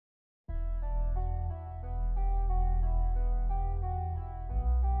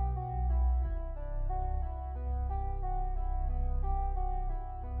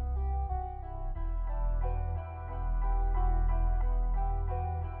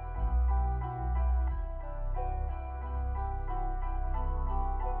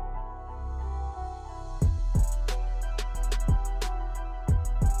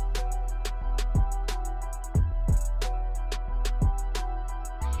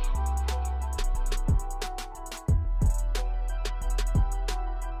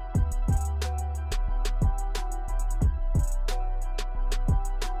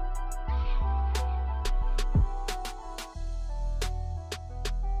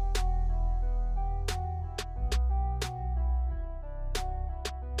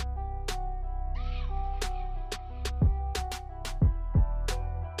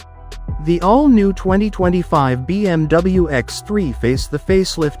The all-new 2025 BMW X3 faces the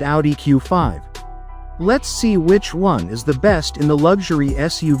facelift Audi Q5. Let's see which one is the best in the luxury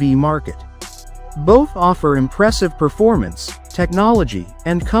SUV market. Both offer impressive performance, technology,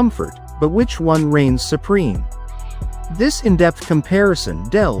 and comfort, but which one reigns supreme? This in-depth comparison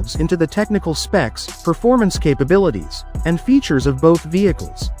delves into the technical specs, performance capabilities, and features of both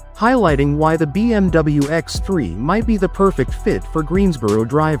vehicles, highlighting why the BMW X3 might be the perfect fit for Greensboro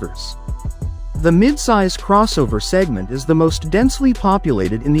drivers. The midsize crossover segment is the most densely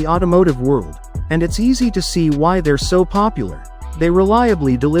populated in the automotive world, and it's easy to see why they're so popular. They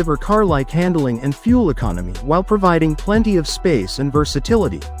reliably deliver car-like handling and fuel economy while providing plenty of space and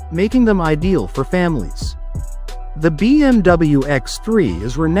versatility, making them ideal for families. The BMW X3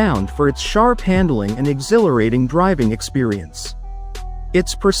 is renowned for its sharp handling and exhilarating driving experience.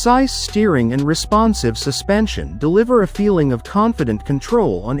 Its precise steering and responsive suspension deliver a feeling of confident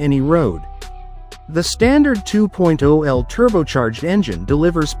control on any road. The standard 2.0L turbocharged engine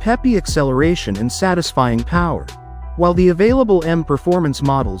delivers peppy acceleration and satisfying power, while the available M performance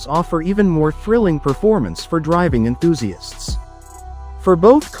models offer even more thrilling performance for driving enthusiasts. For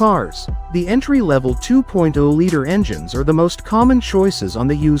both cars, the entry-level 2.0-liter engines are the most common choices on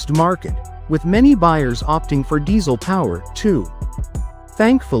the used market, with many buyers opting for diesel power, too.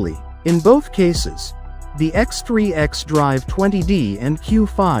 Thankfully, in both cases, the X3 xDrive 20D and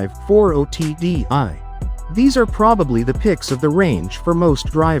Q5 40TDI. These are probably the picks of the range for most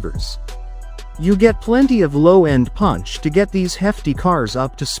drivers. You get plenty of low-end punch to get these hefty cars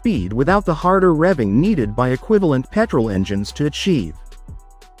up to speed without the harder revving needed by equivalent petrol engines to achieve.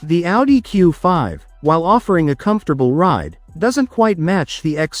 The Audi Q5, while offering a comfortable ride, doesn't quite match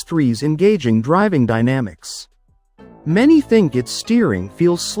the X3's engaging driving dynamics. Many think its steering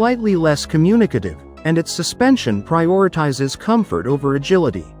feels slightly less communicative, and its suspension prioritizes comfort over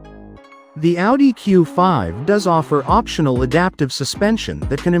agility. The Audi Q5 does offer optional adaptive suspension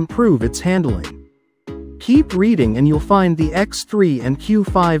that can improve its handling. Keep reading and you'll find the X3 and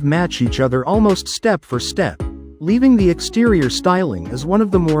Q5 match each other almost step for step, leaving the exterior styling as one of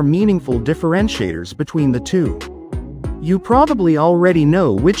the more meaningful differentiators between the two. You probably already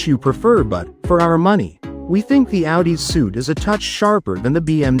know which you prefer, but, for our money, we think the Audi's suit is a touch sharper than the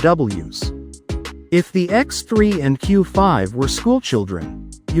BMW's. If the X3 and Q5 were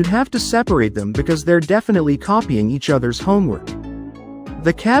schoolchildren, you'd have to separate them because they're definitely copying each other's homework.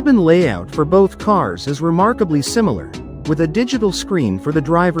 The cabin layout for both cars is remarkably similar, with a digital screen for the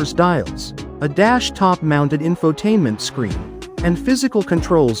driver's dials, a dash-top-mounted infotainment screen, and physical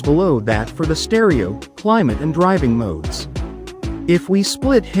controls below that for the stereo, climate and driving modes. If we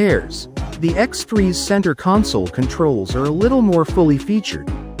split hairs, the X3's center console controls are a little more fully featured,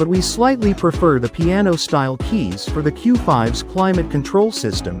 but we slightly prefer the piano-style keys for the Q5's climate control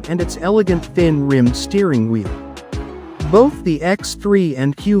system and its elegant thin-rimmed steering wheel. Both the X3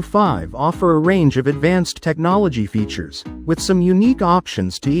 and Q5 offer a range of advanced technology features, with some unique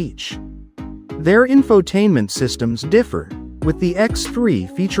options to each. Their infotainment systems differ, with the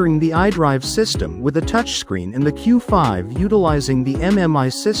X3 featuring the iDrive system with a touchscreen and the Q5 utilizing the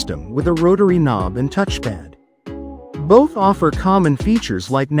MMI system with a rotary knob and touchpad. Both offer common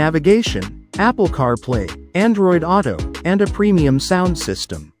features like navigation, Apple CarPlay, Android Auto, and a premium sound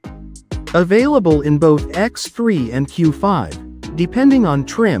system. Available in both X3 and Q5, depending on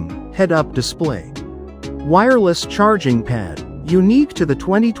trim, head-up display. Wireless charging pad, unique to the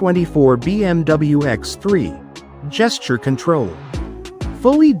 2024 BMW X3. Gesture control.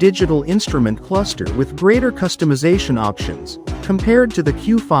 Fully digital instrument cluster with greater customization options, compared to the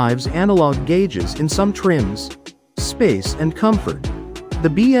Q5's analog gauges in some trims. Space and comfort. The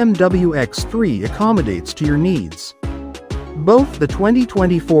BMW X3 accommodates to your needs. Both the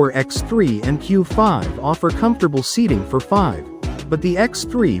 2024 X3 and Q5 offer comfortable seating for 5, but the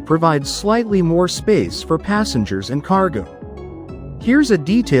X3 provides slightly more space for passengers and cargo. Here's a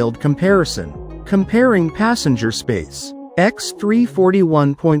detailed comparison. Comparing passenger space. X3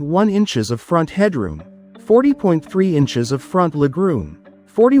 41.1 inches of front headroom, 40.3 inches of front legroom,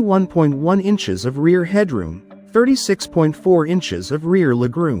 41.1 inches of rear headroom, 36.4 inches of rear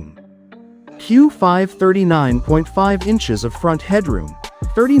legroom. Q5 39.5 inches of front headroom,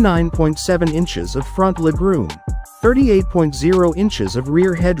 39.7 inches of front legroom, 38.0 inches of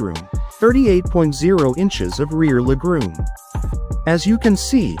rear headroom, 38.0 inches of rear legroom. As you can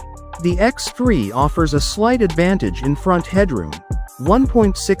see, the X3 offers a slight advantage in front headroom,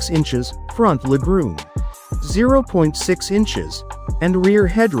 1.6 inches, front legroom, 0.6 inches, and rear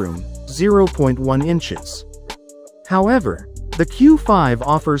headroom, 0.1 inches. However, the Q5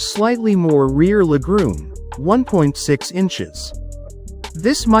 offers slightly more rear legroom, 1.6 inches.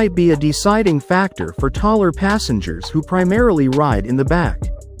 This might be a deciding factor for taller passengers who primarily ride in the back.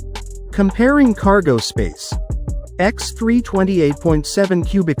 Comparing cargo space. X3 28.7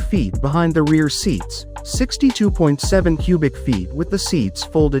 cubic feet behind the rear seats, 62.7 cubic feet with the seats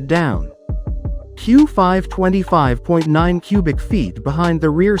folded down. Q5 25.9 cubic feet behind the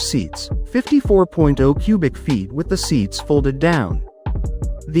rear seats, 54.0 cubic feet with the seats folded down.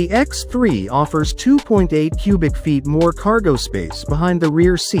 The X3 offers 2.8 cubic feet more cargo space behind the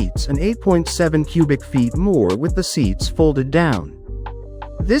rear seats and 8.7 cubic feet more with the seats folded down.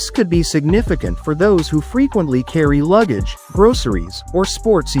 This could be significant for those who frequently carry luggage, groceries, or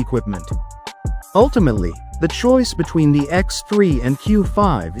sports equipment. Ultimately, the choice between the X3 and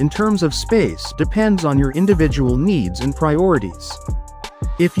Q5 in terms of space depends on your individual needs and priorities.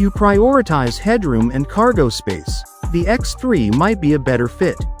 If you prioritize headroom and cargo space, the X3 might be a better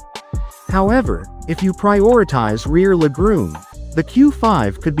fit. However, if you prioritize rear legroom, the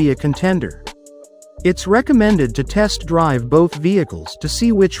Q5 could be a contender. It's recommended to test drive both vehicles to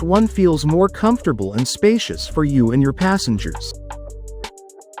see which one feels more comfortable and spacious for you and your passengers.